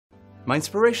My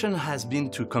inspiration has been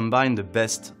to combine the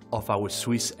best of our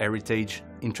Swiss heritage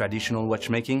in traditional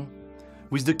watchmaking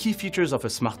with the key features of a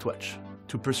smartwatch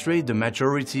to persuade the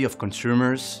majority of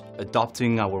consumers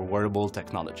adopting our wearable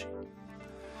technology.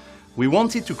 We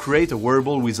wanted to create a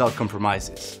wearable without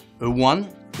compromises, a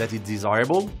one that is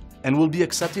desirable and will be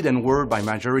accepted and worn by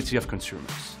majority of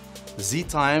consumers.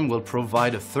 ZeTime will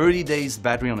provide a 30 days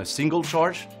battery on a single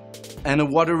charge and a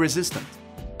water resistant,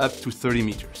 up to 30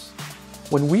 meters.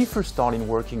 When we first started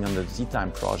working on the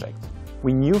ZeTime project,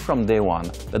 we knew from day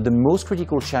one that the most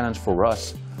critical challenge for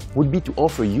us would be to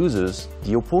offer users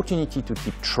the opportunity to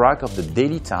keep track of the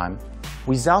daily time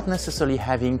without necessarily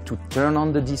having to turn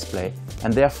on the display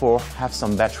and therefore have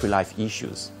some battery life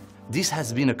issues. This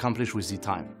has been accomplished with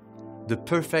ZeTime, the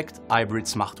perfect hybrid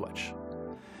smartwatch.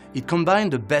 It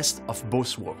combined the best of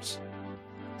both worlds.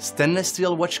 Stainless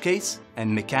steel watch case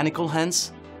and mechanical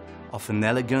hands of an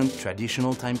elegant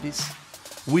traditional timepiece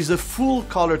with a full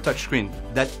color touchscreen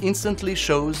that instantly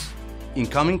shows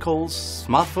incoming calls,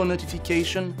 smartphone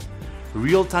notification,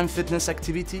 real-time fitness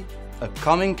activity,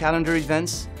 upcoming calendar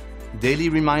events, daily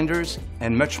reminders,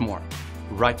 and much more,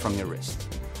 right from your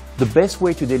wrist. The best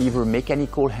way to deliver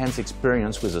mechanical hands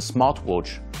experience with a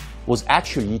smartwatch was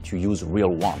actually to use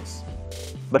real ones.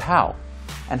 But how?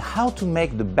 And how to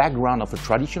make the background of a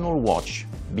traditional watch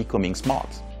becoming smart?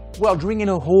 Well, drilling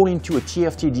a hole into a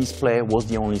TFT display was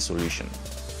the only solution.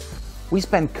 We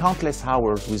spent countless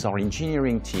hours with our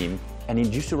engineering team and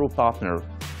industrial partner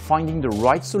finding the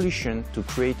right solution to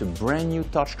create a brand new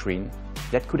touchscreen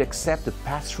that could accept a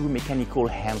pass-through mechanical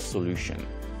hand solution.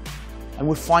 And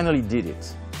we finally did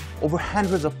it, over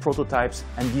hundreds of prototypes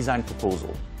and design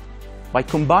proposals. By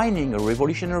combining a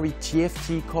revolutionary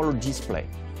TFT color display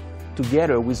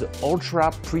together with an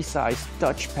ultra-precise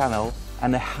touch panel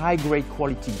and a high-grade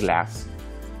quality glass,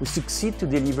 we succeed to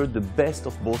deliver the best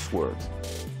of both worlds.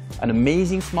 An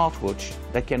amazing smartwatch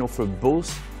that can offer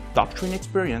both touchscreen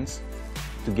experience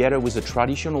together with a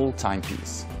traditional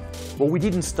timepiece. But we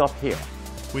didn't stop here.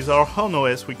 With our own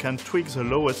OS, we can tweak the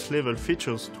lowest level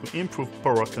features to improve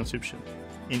power consumption.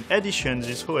 In addition,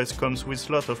 this OS comes with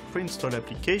a lot of pre-installed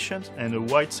applications and a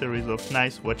wide series of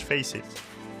nice watch faces.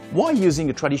 Why using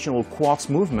a traditional quartz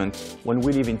movement when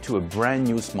we live into a brand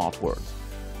new smart world?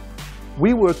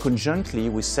 We work conjointly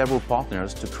with several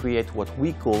partners to create what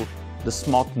we call the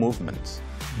smart movement.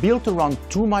 Built around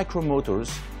two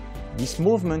micromotors, this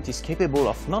movement is capable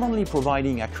of not only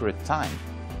providing accurate time,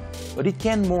 but it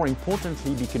can more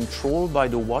importantly be controlled by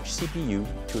the watch CPU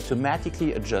to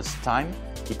automatically adjust time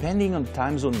depending on the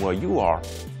time zone where you are,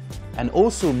 and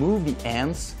also move the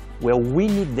hands where we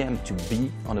need them to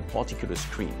be on a particular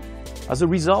screen. As a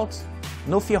result,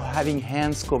 no fear of having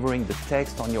hands covering the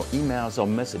text on your emails or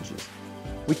messages.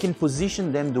 We can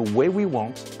position them the way we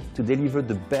want to deliver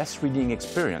the best reading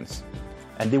experience,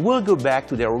 and they will go back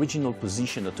to their original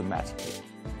position automatically.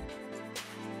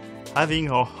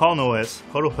 Having our own OS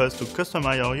allows us to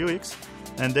customize our UX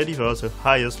and deliver the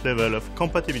highest level of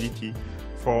compatibility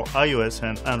for iOS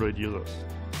and Android users.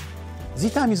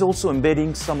 ZeTime is also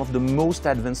embedding some of the most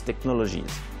advanced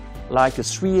technologies, like a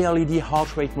 3 LED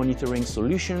heart rate monitoring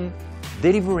solution,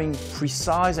 delivering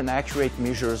precise and accurate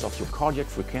measures of your cardiac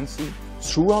frequency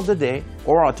throughout the day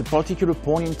or at a particular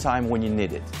point in time when you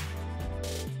need it.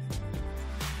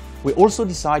 We also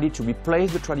decided to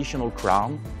replace the traditional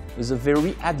crown with a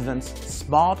very advanced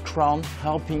smart crown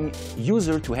helping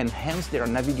users to enhance their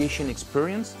navigation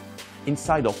experience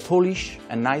inside our polished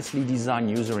and nicely designed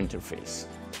user interface.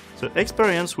 The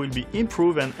experience will be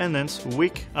improved and enhanced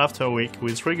week after week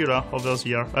with regular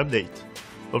over-the-air updates,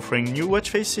 offering new watch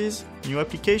faces, new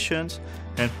applications,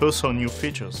 and also new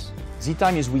features.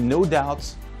 ZeTime is with no doubt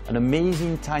an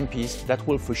amazing timepiece that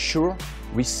will for sure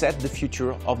reset the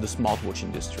future of the smartwatch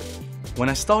industry. When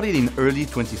I started in early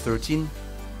 2013,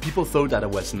 people thought that I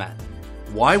was mad.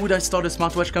 Why would I start a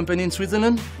smartwatch company in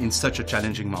Switzerland in such a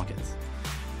challenging market?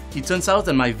 It turns out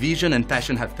that my vision and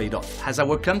passion have paid off, as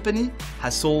our company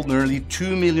has sold nearly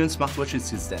 2 million smartwatches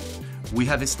since then. We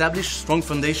have established strong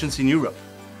foundations in Europe,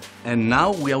 and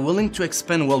now we are willing to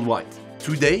expand worldwide.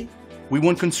 Today, we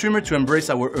want consumers to embrace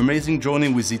our amazing journey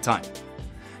with ZeTime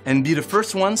and be the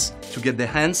first ones to get their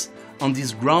hands on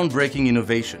this groundbreaking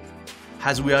innovation,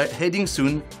 as we are heading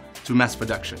soon to mass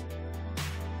production.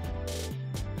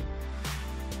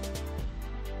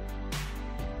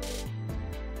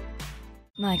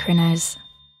 Micronose.